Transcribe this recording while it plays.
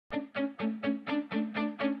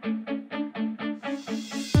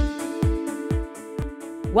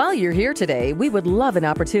While you're here today, we would love an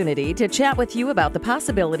opportunity to chat with you about the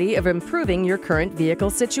possibility of improving your current vehicle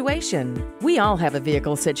situation. We all have a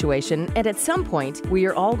vehicle situation, and at some point, we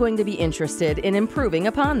are all going to be interested in improving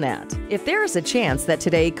upon that. If there is a chance that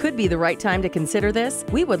today could be the right time to consider this,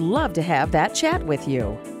 we would love to have that chat with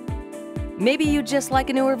you. Maybe you'd just like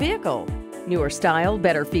a newer vehicle. Newer style,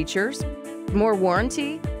 better features, more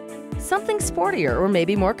warranty, something sportier or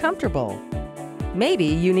maybe more comfortable. Maybe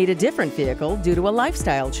you need a different vehicle due to a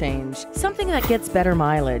lifestyle change, something that gets better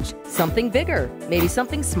mileage, something bigger, maybe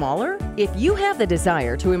something smaller. If you have the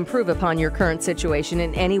desire to improve upon your current situation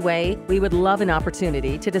in any way, we would love an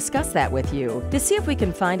opportunity to discuss that with you to see if we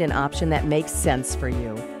can find an option that makes sense for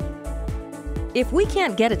you. If we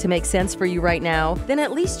can't get it to make sense for you right now, then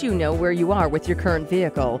at least you know where you are with your current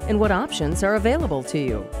vehicle and what options are available to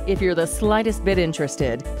you. If you're the slightest bit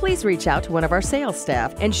interested, please reach out to one of our sales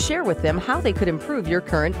staff and share with them how they could improve your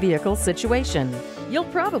current vehicle situation. You'll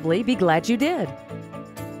probably be glad you did.